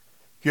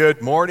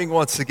Good morning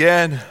once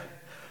again.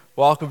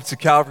 Welcome to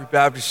Calvary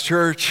Baptist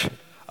Church,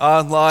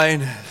 online,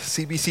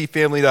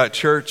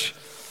 cbcfamily.church.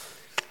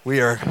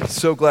 We are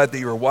so glad that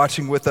you are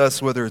watching with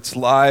us, whether it's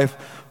live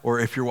or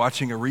if you're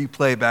watching a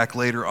replay back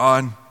later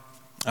on.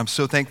 I'm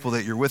so thankful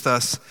that you're with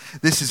us.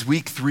 This is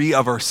week 3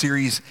 of our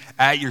series,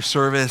 At Your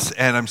Service,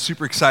 and I'm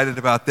super excited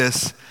about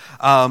this.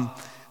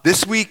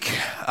 This week,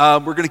 we're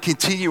going to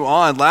continue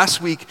on.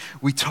 Last week,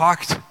 we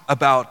talked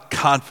about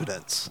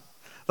confidence.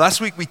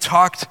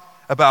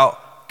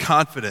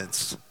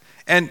 Confidence.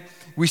 And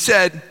we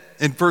said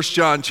in 1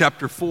 John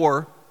chapter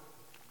 4,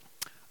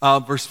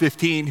 verse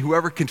 15,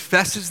 whoever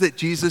confesses that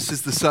Jesus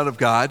is the Son of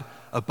God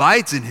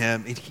abides in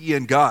him and he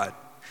in God.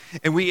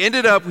 And we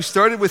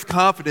started with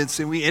confidence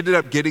and we ended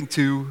up getting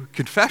to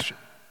confession.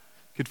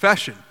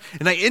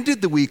 And I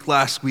ended the week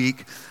last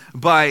week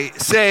by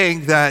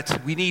saying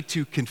that we need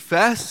to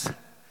confess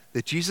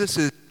that Jesus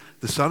is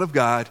the Son of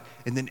God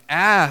and then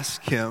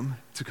ask him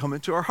to come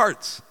into our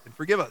hearts and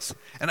forgive us.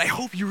 And I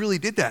hope you really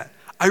did that.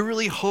 I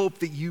really hope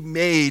that you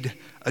made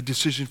a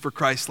decision for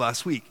Christ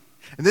last week.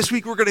 And this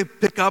week we're going to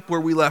pick up where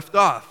we left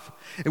off.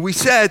 And we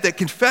said that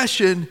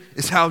confession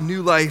is how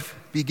new life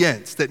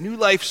begins, that new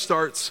life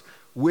starts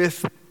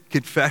with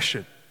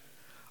confession.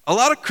 A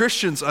lot of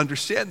Christians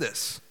understand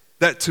this,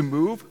 that to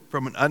move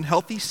from an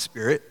unhealthy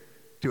spirit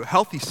to a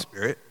healthy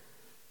spirit,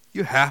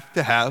 you have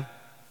to have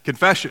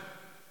confession.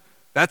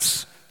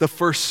 That's the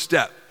first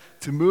step.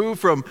 To move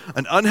from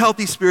an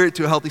unhealthy spirit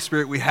to a healthy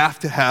spirit, we have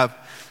to have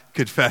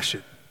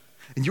confession.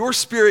 And your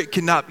spirit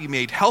cannot be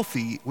made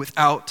healthy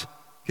without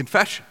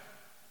confession.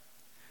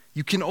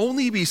 You can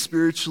only be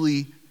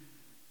spiritually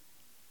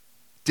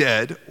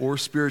dead or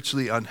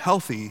spiritually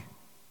unhealthy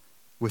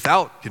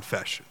without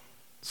confession.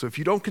 So if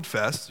you don't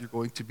confess, you're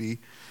going to be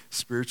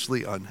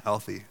spiritually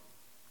unhealthy.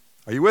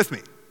 Are you with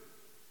me?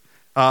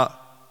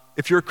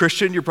 If you're a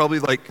Christian, you're probably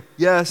like,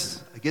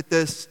 yes, I get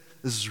this.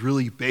 This is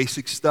really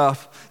basic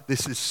stuff.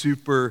 This is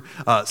super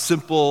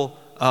simple.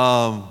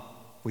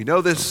 We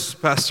know this,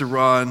 Pastor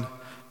Ron.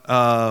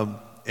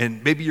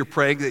 And maybe you're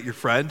praying that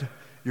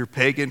your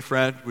pagan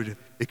friend, would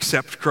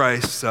accept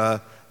Christ,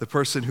 the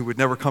person who would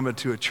never come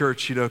into a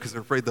church, because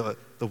they're afraid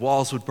the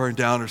walls would burn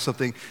down or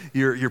something.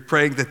 You're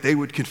praying that they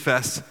would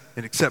confess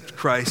and accept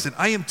Christ, and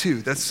I am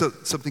too. That's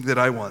something that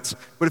I want.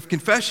 But if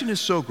confession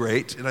is so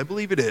great, and I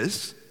believe it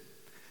is,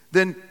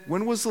 then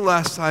when was the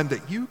last time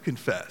that you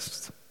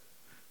confessed?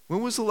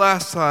 When was the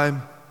last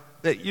time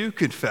that you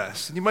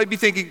confessed? And you might be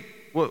thinking,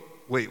 well,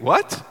 wait,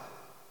 what?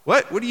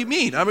 What do you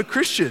mean? I'm a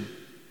Christian.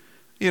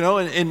 In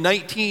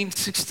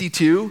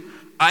 1962,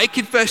 I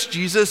confessed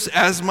Jesus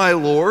as my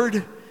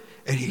Lord,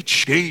 and he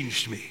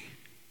changed me.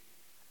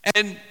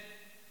 And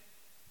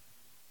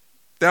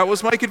that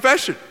was my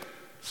confession.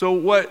 So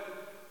what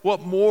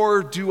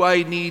more do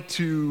I need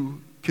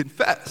to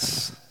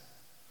confess?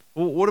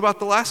 Well, what about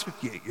the last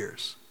 58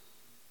 years?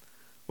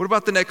 What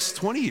about the next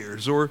 20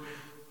 years or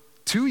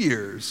 2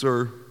 years?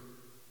 Or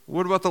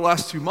what about the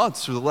last 2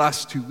 months or the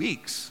last 2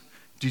 weeks?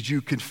 Did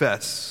you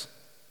confess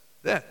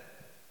that?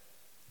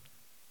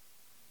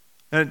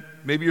 And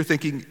maybe you're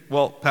thinking,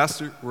 well,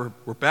 Pastor, we're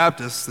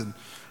Baptists, and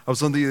I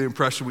was under the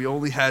impression we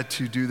only had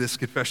to do this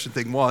confession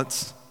thing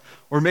once.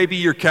 Or maybe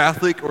you're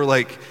Catholic or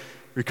like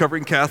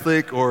recovering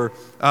Catholic or,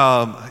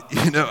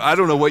 I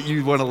don't know what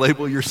you want to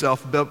label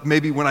yourself, but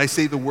maybe when I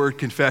say the word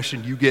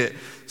confession, you get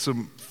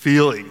some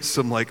feelings,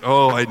 some like,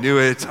 oh, I knew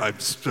it, I've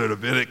sort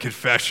of been at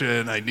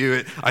confession, I knew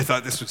it, I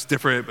thought this was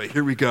different, but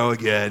here we go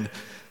again.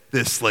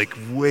 This like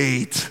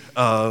weight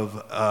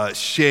of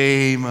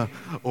shame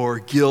or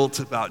guilt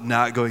about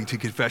not going to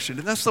confession.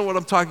 And that's not what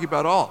I'm talking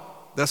about at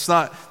all. That's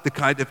not the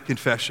kind of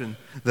confession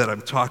that I'm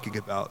talking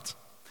about.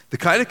 The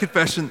kind of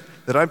confession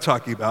that I'm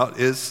talking about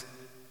is,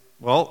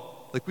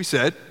 well, like we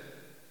said,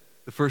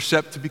 the first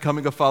step to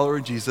becoming a follower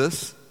of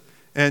Jesus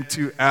and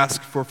to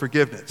ask for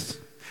forgiveness.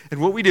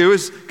 And what we do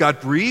is God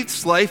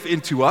breathes life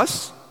into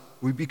us.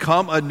 We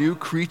become a new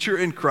creature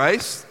in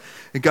Christ,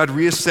 and God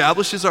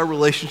reestablishes our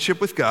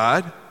relationship with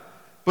God.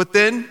 But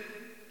then,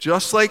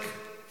 just like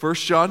 1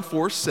 John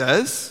 4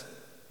 says,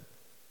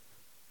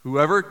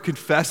 whoever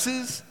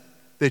confesses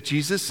that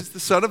Jesus is the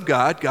Son of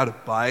God, God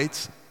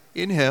abides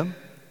in him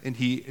and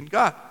he in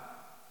God.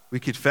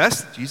 We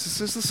confess that Jesus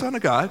is the Son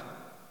of God.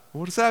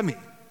 What does that mean?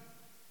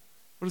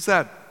 What does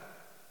that mean?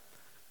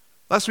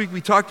 Last week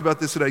we talked about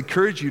this, and I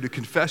encourage you to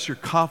confess your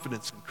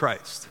confidence in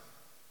Christ,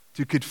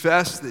 to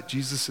confess that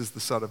Jesus is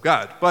the Son of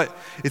God. But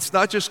it's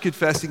not just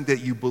confessing that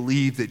you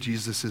believe that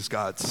Jesus is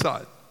God's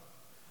Son.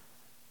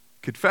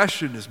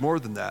 Confession is more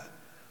than that.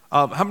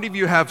 How many of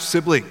you have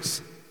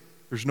siblings?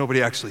 There's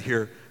nobody actually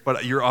here,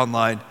 but you're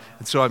online,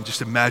 and so I'm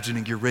just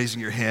imagining you're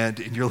raising your hand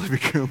in your living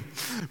room.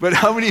 But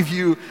how many of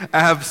you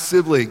have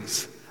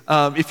siblings?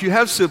 If you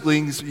have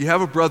siblings, you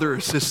have a brother or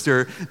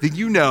sister, then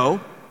you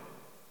know,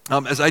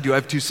 as I do, I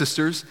have 2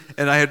 sisters,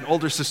 and I had an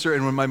older sister,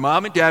 and when my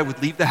mom and dad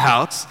would leave the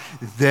house,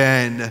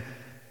 then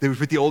they would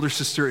put the older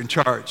sister in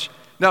charge.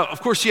 Now, of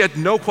course, she had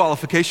no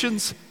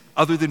qualifications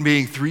other than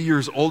being 3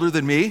 years older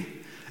than me,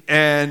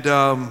 and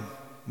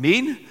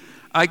mean.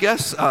 I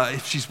guess,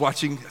 if she's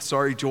watching.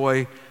 Sorry,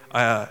 Joy.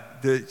 I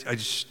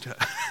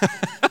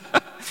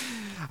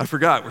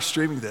forgot, we're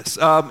streaming this.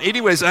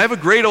 Anyways, I have a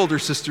great older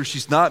sister.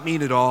 She's not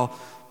mean at all.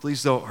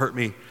 Please don't hurt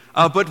me.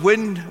 But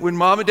when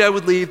mom and dad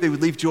would leave, they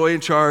would leave Joy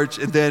in charge.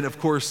 And then, of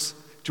course,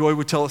 Joy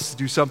would tell us to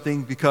do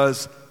something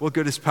because what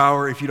good is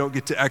power if you don't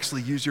get to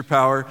actually use your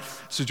power?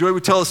 So Joy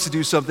would tell us to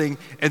do something.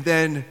 And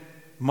then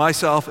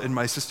myself and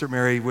my sister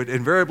Mary would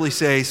invariably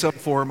say some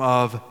form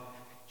of,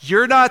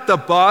 "You're not the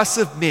boss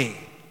of me.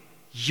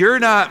 You're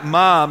not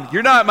mom.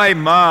 You're not my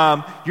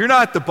mom. You're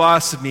not the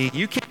boss of me.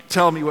 You can't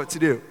tell me what to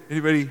do."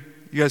 Anybody?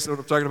 You guys know what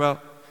I'm talking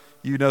about?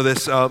 You know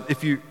this.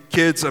 If you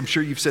kids, I'm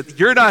sure you've said,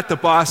 "You're not the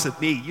boss of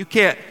me. You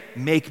can't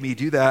make me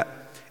do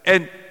that."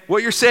 And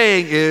what you're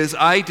saying is,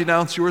 I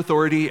denounce your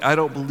authority. I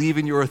don't believe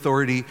in your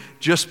authority.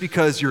 Just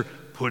because you're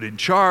put in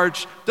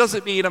charge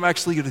doesn't mean I'm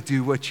actually going to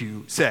do what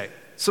you say.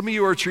 Some of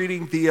you are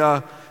treating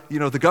the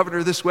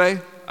governor this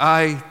way.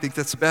 I think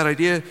that's a bad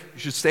idea. You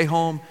should stay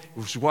home.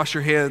 You should wash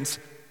your hands,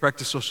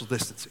 practice social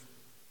distancing.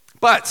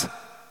 But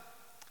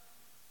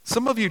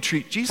some of you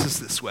treat Jesus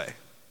this way.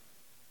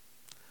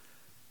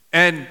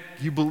 And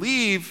you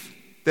believe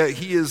that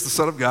he is the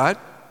Son of God.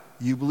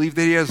 You believe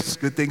that he has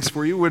good things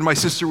for you. When my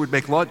sister would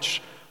make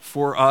lunch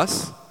for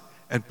us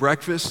and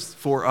breakfast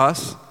for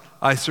us,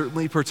 I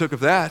certainly partook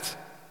of that.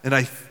 And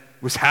I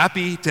was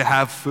happy to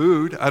have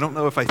food. I don't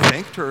know if I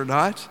thanked her or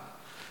not,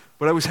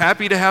 but I was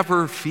happy to have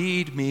her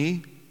feed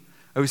me.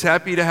 I was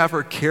happy to have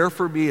her care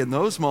for me in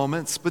those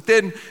moments. But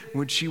then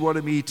when she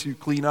wanted me to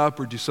clean up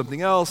or do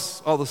something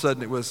else, all of a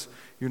sudden it was,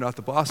 "You're not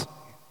the boss of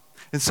me."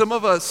 And some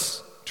of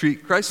us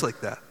treat Christ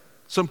like that.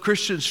 Some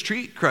Christians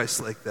treat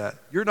Christ like that.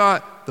 "You're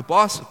not the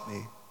boss of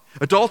me."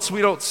 Adults,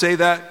 we don't say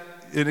that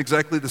in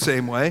exactly the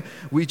same way.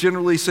 We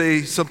generally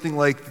say something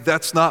like,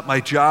 "That's not my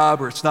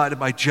job," or "It's not in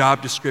my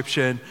job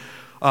description,"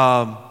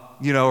 or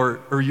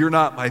 "You're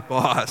not my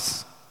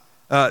boss."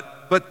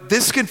 But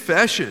this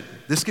confession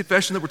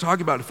that we're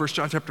talking about in 1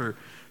 John chapter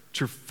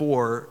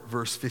 4,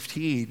 verse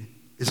 15,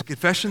 is a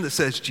confession that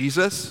says,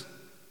 "Jesus,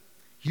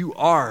 you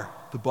are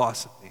the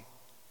boss of me.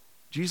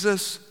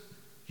 Jesus,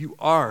 you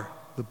are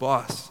the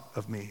boss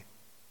of me.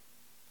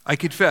 I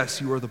confess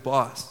you are the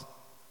boss."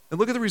 And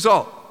look at the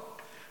result.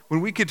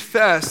 When we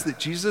confess that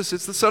Jesus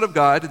is the Son of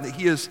God and that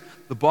he is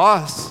the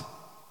boss,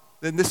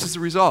 then this is the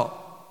result.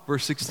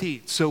 Verse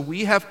 16. "So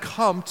we have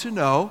come to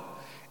know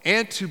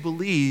and to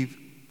believe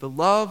the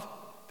love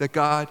that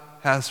God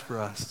has for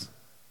us.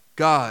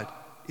 God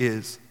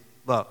is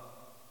love."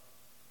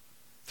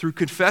 Through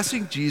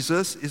confessing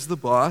Jesus is the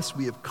boss,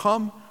 we have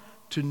come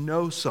to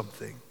know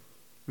something.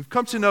 We've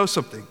come to know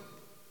something.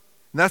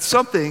 And that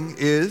something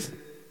is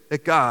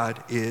that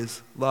God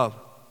is love.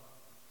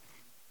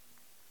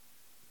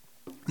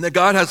 And that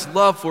God has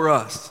love for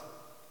us.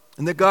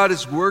 And that God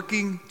is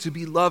working to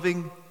be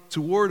loving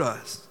toward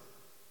us.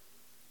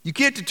 You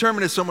can't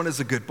determine if someone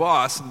is a good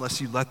boss unless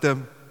you let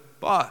them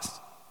boss,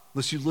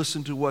 unless you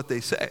listen to what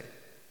they say.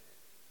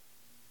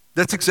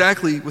 That's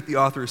exactly what the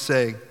author is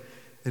saying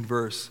in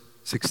verse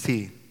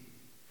 16.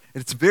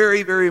 And it's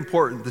very, very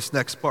important, this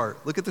next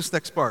part. Look at this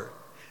next part.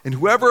 "And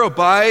whoever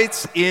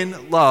abides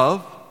in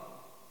love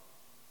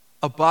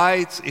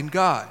abides in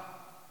God,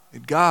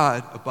 and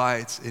God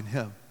abides in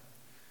him."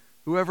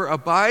 Whoever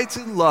abides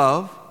in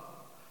love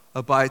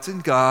abides in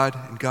God,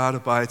 and God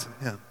abides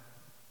in him.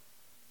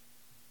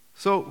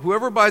 So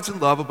whoever abides in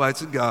love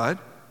abides in God.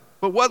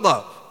 But what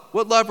love?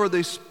 What love are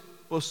they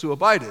supposed to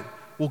abide in?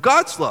 Well,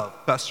 God's love,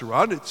 Pastor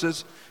Ron. It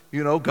says,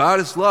 God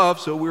is love,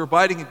 so we're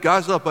abiding in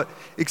God's love. But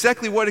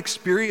exactly what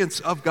experience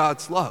of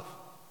God's love?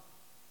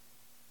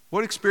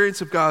 What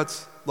experience of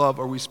God's love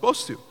are we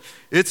supposed to?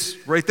 It's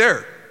right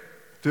there,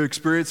 the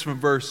experience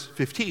from verse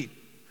 15.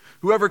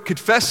 "Whoever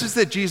confesses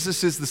that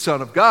Jesus is the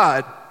Son of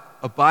God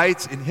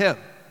abides in him,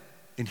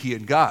 and he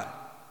in God.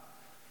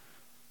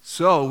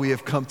 So we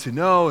have come to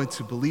know and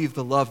to believe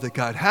the love that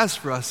God has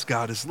for us.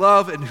 God is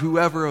love, and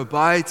whoever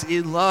abides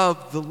in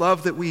love, the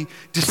love that we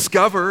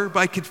discover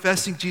by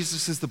confessing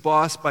Jesus as the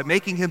boss, by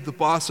making him the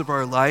boss of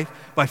our life,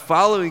 by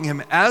following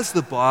him as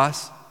the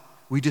boss,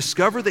 we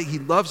discover that he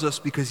loves us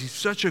because he's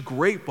such a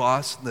great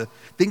boss, and the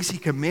things he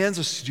commands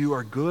us to do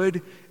are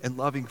good and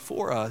loving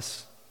for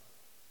us.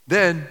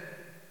 Then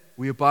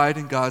we abide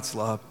in God's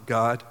love.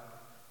 God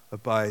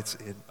abides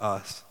in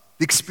us.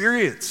 The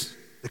experience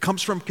that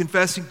comes from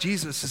confessing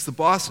Jesus as the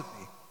boss of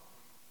me.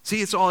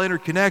 See, it's all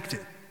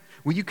interconnected.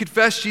 When you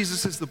confess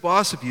Jesus as the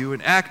boss of you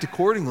and act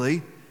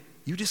accordingly,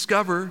 you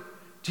discover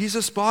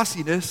Jesus'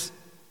 bossiness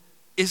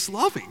is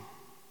loving,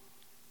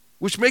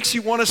 which makes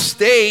you want to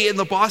stay in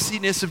the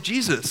bossiness of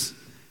Jesus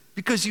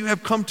because you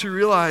have come to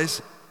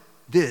realize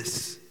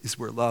this is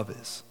where love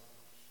is.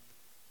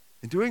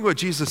 And doing what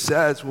Jesus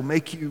says will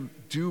make you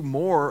do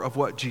more of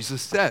what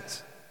Jesus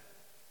says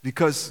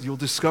because you'll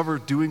discover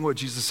doing what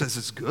Jesus says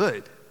is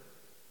good.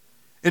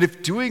 And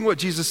if doing what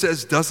Jesus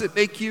says doesn't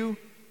make you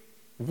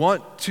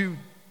want to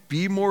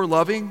be more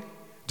loving,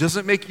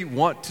 doesn't make you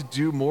want to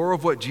do more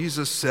of what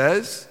Jesus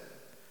says,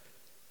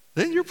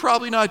 then you're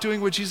probably not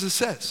doing what Jesus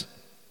says.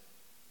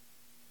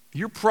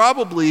 You're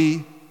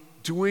probably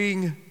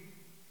doing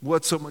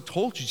what someone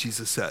told you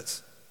Jesus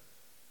says,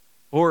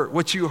 or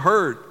what you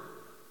heard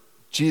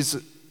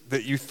Jesus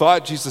that you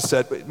thought Jesus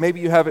said, but maybe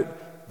you haven't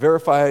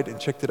verified and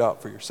checked it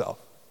out for yourself.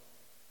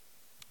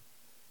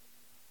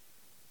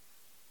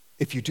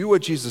 If you do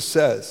what Jesus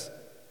says,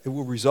 it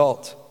will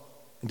result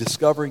in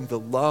discovering the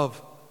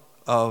love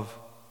of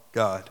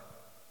God.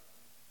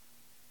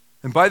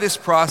 And by this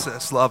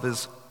process, love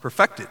is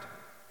perfected,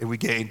 and we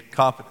gain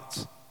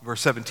confidence. Verse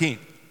 17,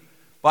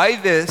 by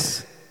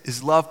this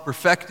is love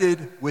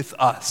perfected with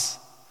us,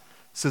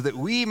 so that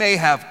we may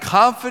have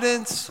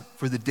confidence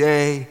for the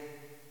day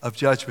of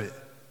judgment.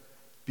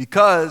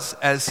 Because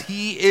as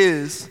he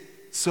is,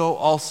 so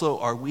also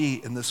are we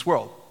in this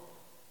world.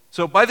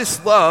 So by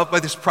this love,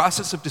 by this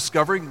process of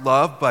discovering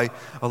love, by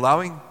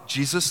allowing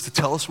Jesus to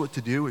tell us what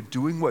to do and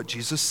doing what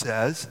Jesus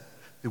says,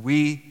 that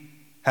we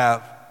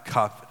have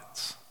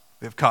confidence.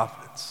 We have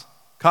confidence.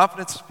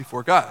 Confidence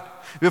before God.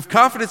 We have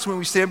confidence when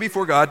we stand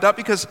before God, not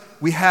because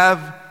we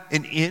have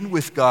an in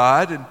with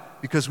God and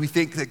because we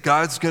think that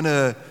God's going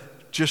to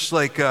just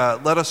let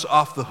us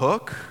off the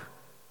hook.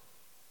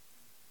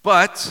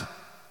 But,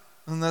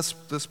 and that's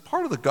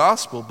part of the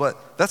gospel,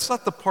 but that's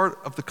not the part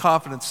of the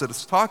confidence that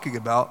it's talking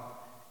about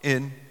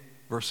in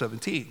verse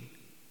 17.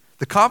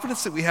 The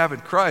confidence that we have in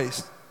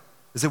Christ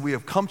is that we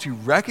have come to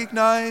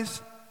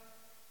recognize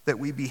that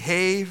we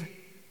behave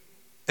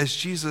as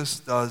Jesus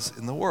does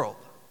in the world.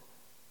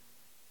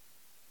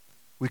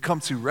 We come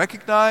to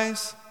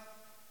recognize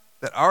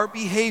that our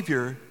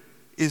behavior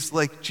is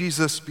like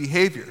Jesus'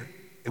 behavior,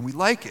 and we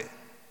like it.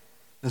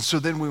 And so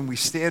then when we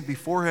stand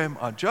before him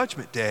on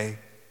Judgment Day,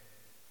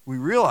 we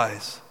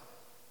realize,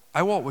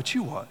 I want what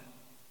you want.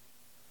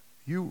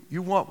 You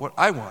want what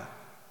I want.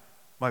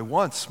 My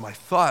wants, my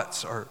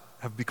thoughts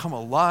have become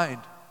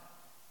aligned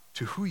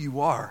to who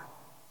you are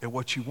and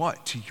what you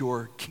want, to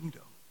your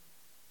kingdom.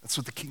 That's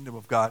what the kingdom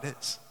of God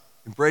is,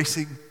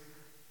 embracing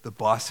the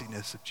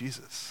bossiness of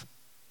Jesus.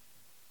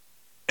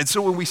 And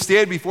so when we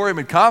stand before him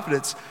in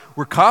confidence,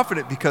 we're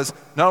confident because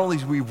not only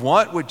do we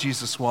want what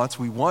Jesus wants,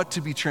 we want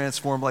to be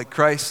transformed like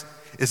Christ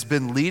has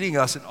been leading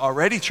us and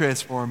already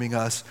transforming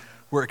us.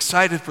 We're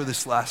excited for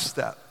this last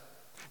step.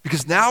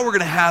 Because now we're going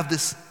to have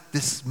this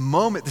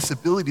moment, this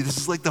ability. This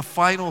is like the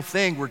final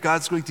thing where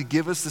God's going to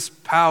give us this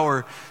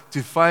power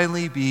to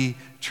finally be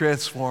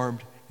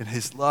transformed and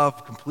his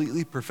love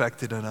completely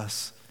perfected in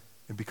us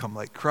and become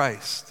like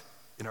Christ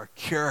in our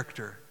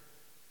character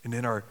and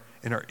in our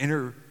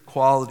inner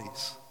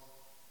qualities.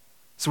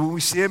 So when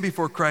we stand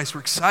before Christ,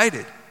 we're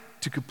excited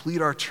to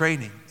complete our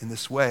training in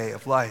this way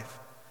of life.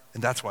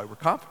 And that's why we're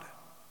confident.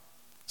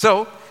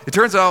 So it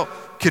turns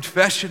out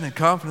confession and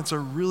confidence are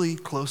really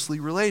closely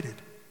related.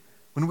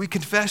 When we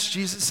confess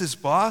Jesus as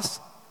boss,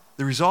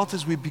 the result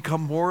is we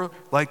become more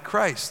like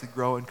Christ and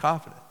grow in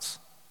confidence.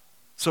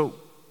 So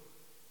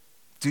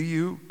do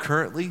you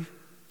currently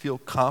feel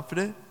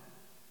confident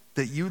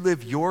that you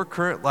live your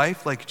current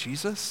life like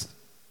Jesus,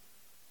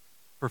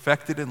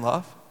 perfected in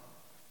love?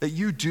 That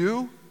you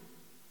do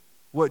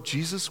what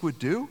Jesus would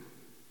do?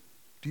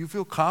 Do you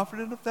feel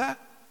confident of that?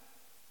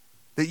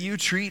 That you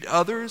treat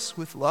others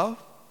with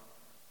love?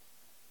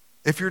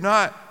 If you're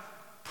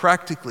not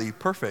practically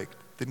perfect,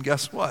 then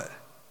guess what?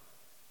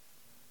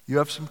 You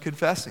have some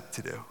confessing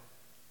to do.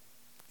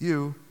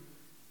 You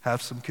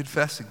have some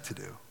confessing to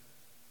do.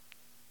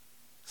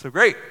 So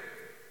great.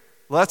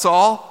 Let's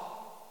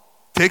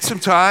all take some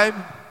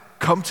time,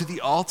 come to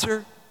the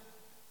altar,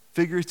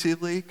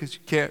 figuratively, because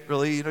you can't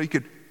really, you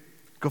could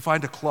go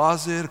find a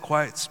closet, a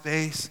quiet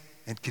space,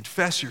 and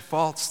confess your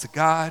faults to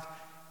God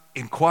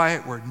in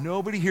quiet where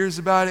nobody hears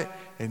about it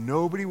and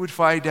nobody would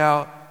find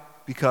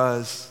out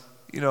because,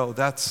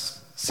 that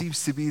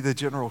seems to be the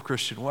general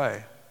Christian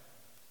way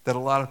that a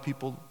lot of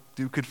people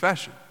do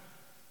confession.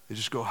 They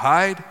just go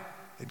hide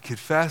and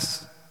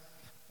confess,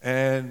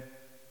 and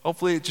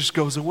hopefully it just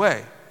goes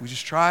away. We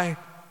just try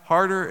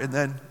harder, and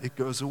then it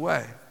goes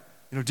away.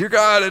 Dear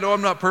God, I know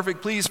I'm not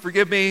perfect. Please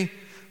forgive me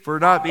for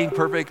not being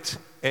perfect.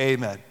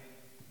 Amen.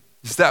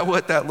 Is that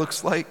what that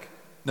looks like?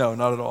 No,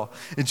 not at all.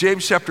 In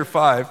James chapter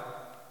 5,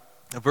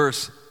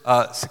 verse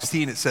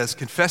 16, it says,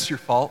 confess your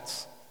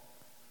faults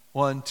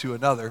one to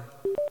another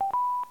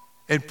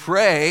and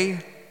pray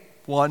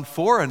one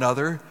for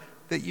another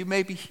that you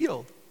may be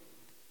healed.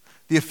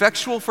 The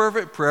effectual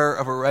fervent prayer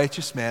of a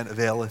righteous man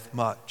availeth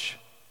much.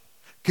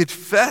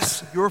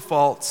 Confess your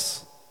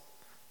faults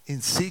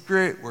in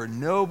secret where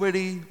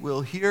nobody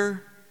will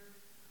hear,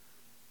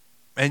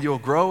 and you'll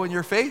grow in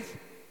your faith.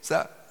 Is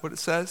that what it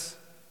says?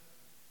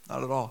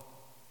 Not at all.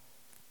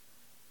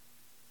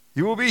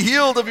 You will be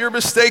healed of your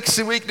mistakes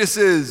and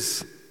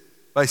weaknesses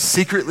by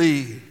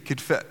secretly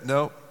confess.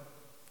 No,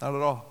 not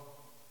at all.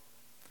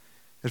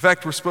 In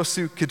fact, we're supposed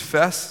to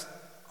confess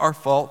our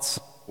faults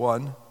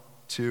one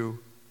to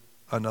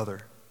another.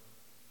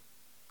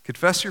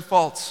 Confess your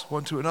faults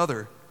one to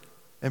another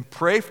and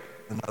pray for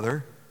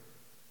another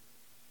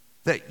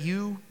that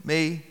you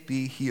may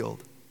be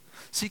healed.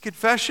 See,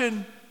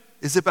 confession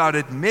is about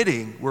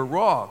admitting we're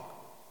wrong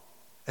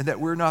and that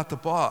we're not the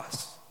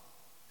boss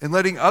and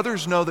letting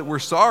others know that we're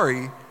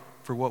sorry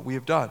for what we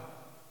have done.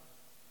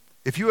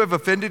 If you have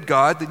offended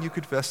God, then you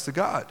confess to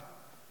God.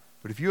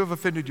 But if you have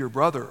offended your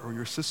brother or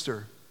your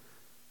sister,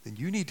 then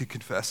you need to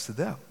confess to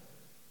them.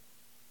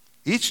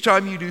 Each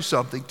time you do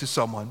something to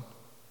someone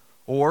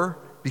or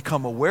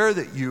become aware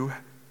that you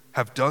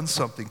have done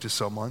something to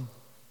someone,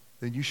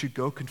 then you should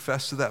go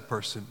confess to that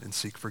person and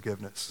seek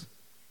forgiveness.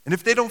 And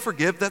if they don't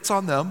forgive, that's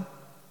on them,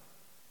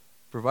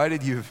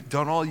 provided you've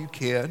done all you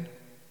can,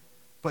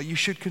 but you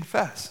should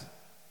confess.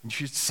 You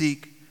should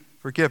seek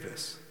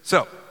forgiveness.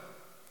 So, I'm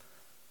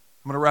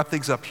going to wrap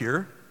things up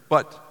here,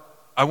 but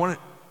I want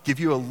to give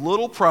you a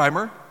little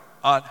primer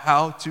on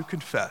how to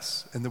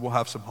confess, and then we'll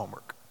have some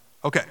homework.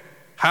 Okay,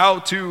 how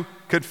to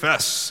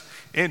confess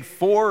in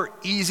 4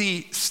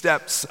 easy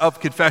steps of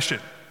confession.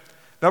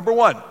 Number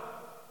 1,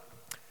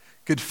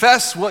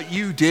 confess what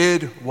you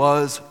did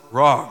was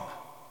wrong.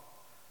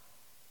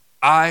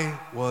 I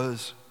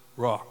was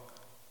wrong.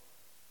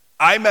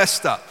 I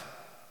messed up.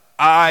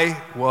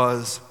 I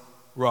was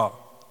wrong.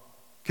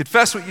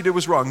 Confess what you did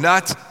was wrong,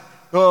 not,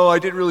 oh, I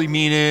didn't really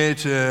mean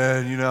it,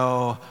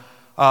 and,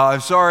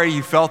 I'm sorry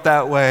you felt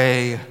that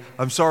way.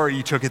 I'm sorry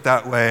you took it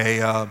that way.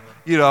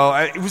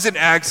 It was an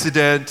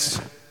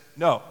accident.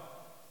 No.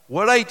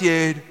 What I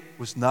did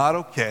was not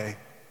okay.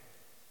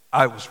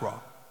 I was wrong.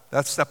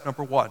 That's step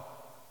number 1.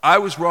 I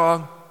was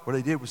wrong. What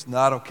I did was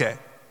not okay.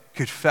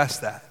 Confess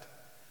that.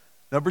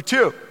 Number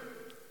 2,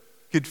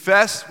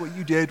 confess what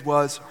you did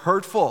was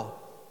hurtful.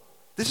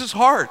 This is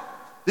hard.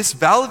 This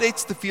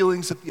validates the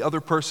feelings of the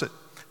other person.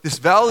 This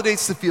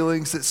validates the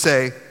feelings that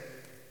say,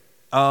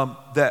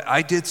 that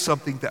I did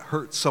something that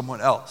hurt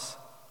someone else.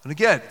 And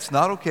again, it's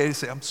not okay to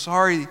say, I'm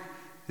sorry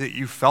that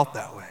you felt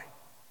that way.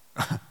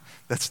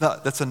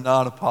 That's a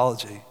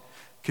non-apology.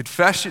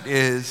 Confession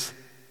is,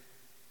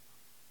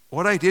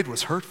 what I did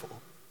was hurtful.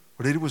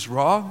 What I did was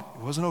wrong,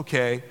 it wasn't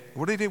okay.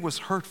 What I did was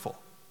hurtful.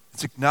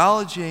 It's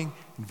acknowledging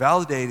and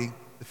validating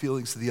the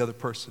feelings of the other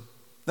person.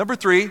 Number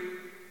 3,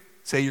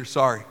 say you're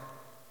sorry.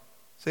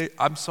 Say,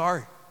 I'm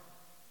sorry.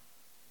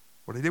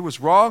 What I did was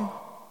wrong,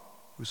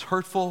 it was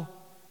hurtful,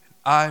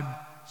 I'm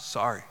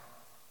sorry.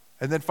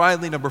 And then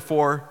finally, number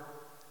 4,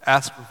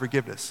 ask for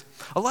forgiveness.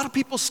 A lot of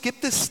people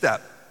skip this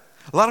step.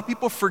 A lot of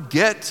people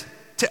forget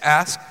to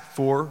ask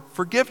for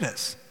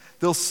forgiveness.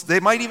 They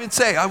might even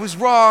say, I was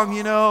wrong,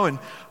 and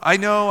I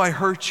know I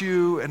hurt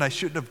you and I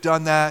shouldn't have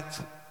done that.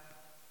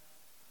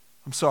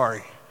 I'm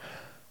sorry.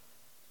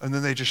 And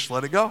then they just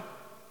let it go.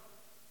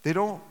 They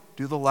don't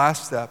do the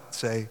last step and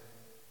say,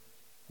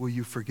 will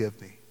you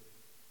forgive me?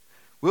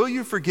 Will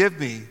you forgive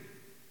me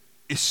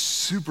is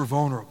super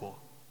vulnerable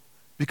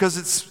because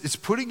it's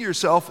putting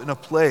yourself in a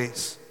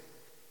place.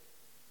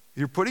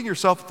 You're putting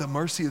yourself at the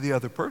mercy of the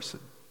other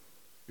person.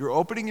 You're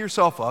opening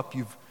yourself up.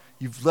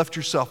 You've left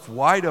yourself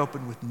wide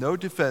open with no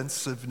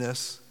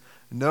defensiveness,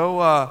 no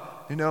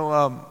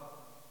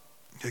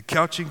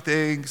couching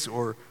things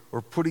or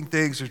putting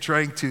things or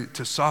trying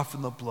to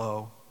soften the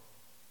blow.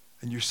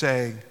 And you're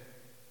saying,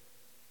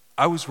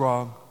 I was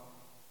wrong.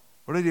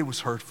 What I did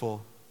was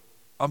hurtful.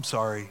 I'm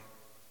sorry.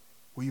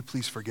 Will you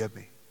please forgive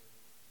me?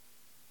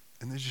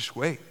 And then just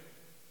wait.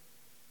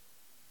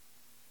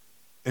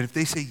 And if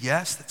they say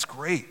yes, that's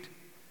great.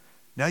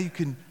 Now you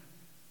can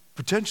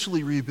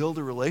potentially rebuild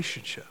a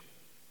relationship.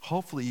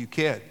 Hopefully you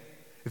can.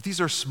 If these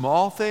are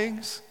small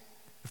things,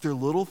 if they're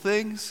little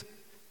things,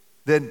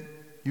 then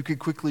you can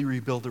quickly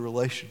rebuild a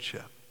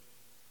relationship.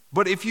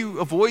 But if you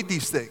avoid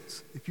these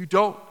things, if you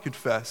don't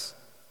confess,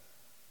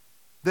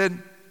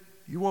 then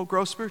you won't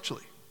grow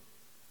spiritually.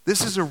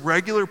 This is a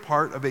regular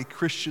part of a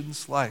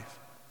Christian's life.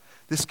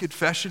 This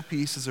confession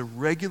piece is a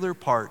regular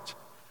part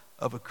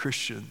of a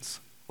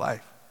Christian's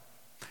life.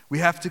 We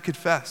have to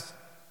confess.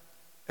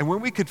 And when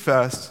we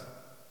confess,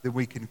 then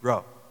we can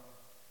grow.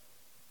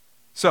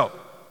 So,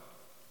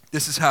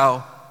 this is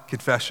how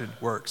confession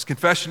works.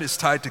 Confession is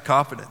tied to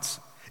confidence.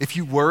 If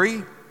you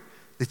worry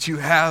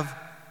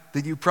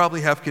then you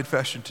probably have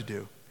confession to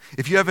do.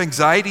 If you have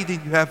anxiety,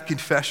 then you have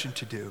confession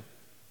to do.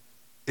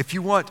 If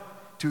you want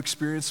to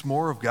experience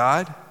more of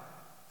God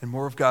and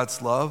more of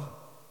God's love,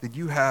 then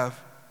you have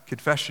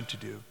confession to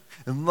do.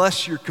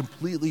 Unless you're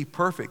completely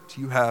perfect,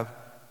 you have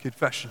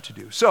confession to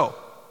do. So,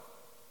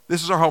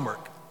 this is our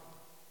homework.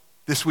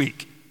 This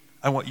week,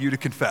 I want you to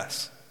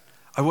confess.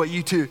 I want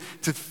you to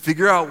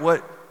figure out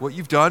what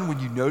you've done when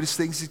you notice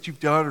things that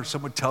you've done or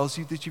someone tells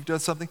you that you've done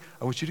something.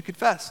 I want you to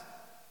confess.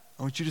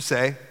 I want you to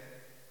say,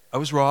 I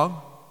was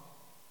wrong.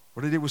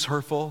 What I did was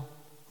hurtful.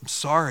 I'm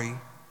sorry.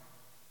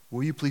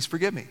 Will you please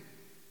forgive me? I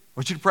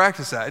want you to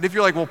practice that. And if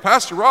you're like, well,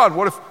 Pastor Ron,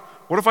 what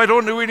if I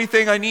don't do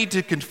anything I need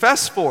to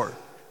confess for?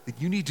 Then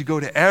you need to go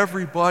to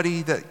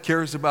everybody that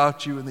cares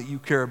about you and that you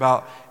care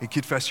about and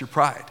confess your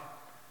pride.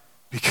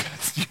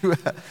 Because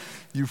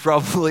you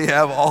probably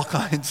have all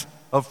kinds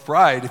of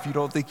pride if you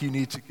don't think you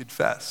need to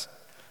confess.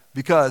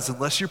 Because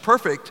unless you're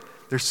perfect,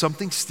 there's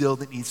something still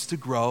that needs to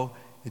grow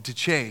and to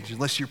change.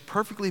 Unless you're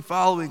perfectly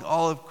following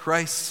all of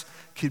Christ's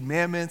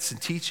commandments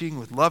and teaching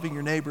with loving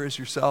your neighbor as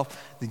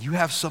yourself, then you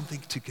have something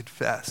to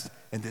confess.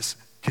 And this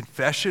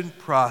confession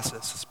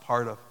process is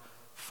part of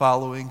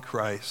following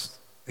Christ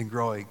and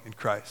growing in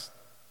Christ.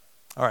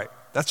 All right,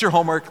 that's your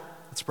homework.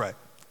 Let's pray.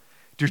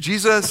 Dear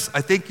Jesus,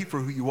 I thank you for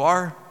who you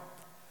are.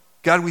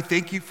 God, we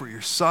thank you for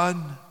your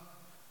Son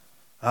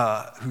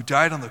who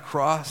died on the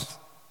cross.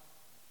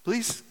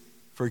 Please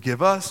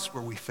forgive us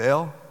where we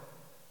fail.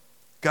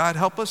 God,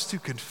 help us to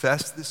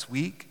confess this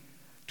week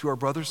to our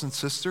brothers and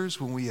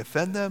sisters when we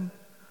offend them,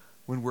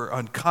 when we're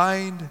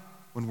unkind,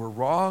 when we're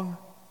wrong.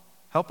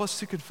 Help us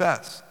to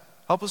confess.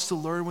 Help us to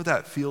learn what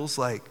that feels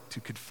like to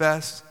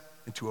confess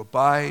and to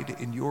abide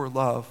in your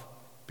love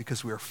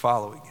because we are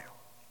following you.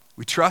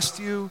 We trust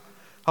you.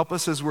 Help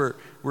us as we're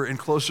in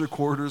closer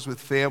quarters with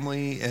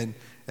family and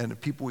the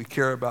people we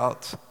care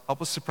about.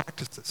 Help us to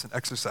practice this and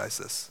exercise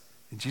this.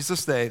 In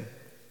Jesus' name,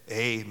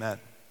 amen.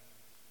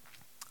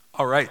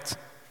 All right.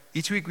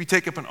 Each week we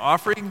take up an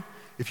offering.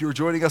 If you were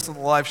joining us on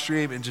the live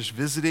stream and just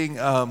visiting,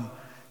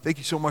 thank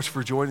you so much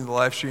for joining the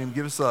live stream.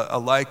 Give us a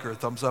like or a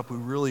thumbs up. We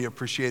really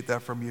appreciate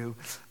that from you.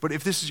 But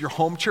if this is your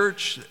home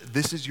church,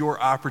 this is your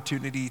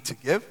opportunity to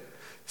give.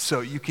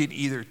 So you can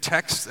either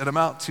text an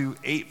amount to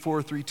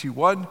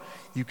 84321.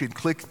 You can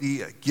click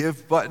the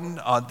give button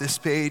on this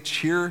page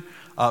here.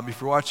 If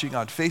you're watching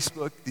on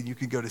Facebook, then you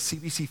can go to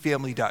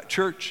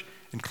cbcfamily.church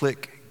and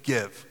click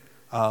give.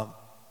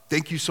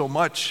 Thank you so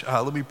much.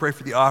 Let me pray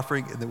for the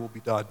offering and then we'll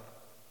be done.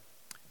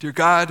 Dear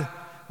God,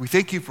 we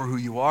thank you for who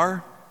you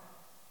are.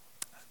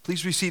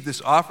 Please receive this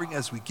offering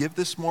as we give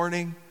this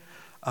morning.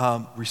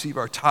 Receive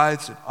our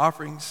tithes and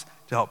offerings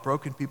to help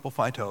broken people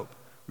find hope.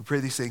 We pray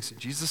these things in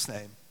Jesus'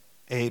 name.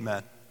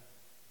 Amen.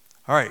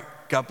 All right.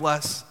 God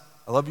bless.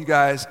 I love you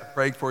guys. I'm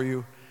praying for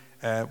you.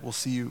 And we'll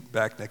see you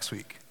back next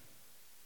week.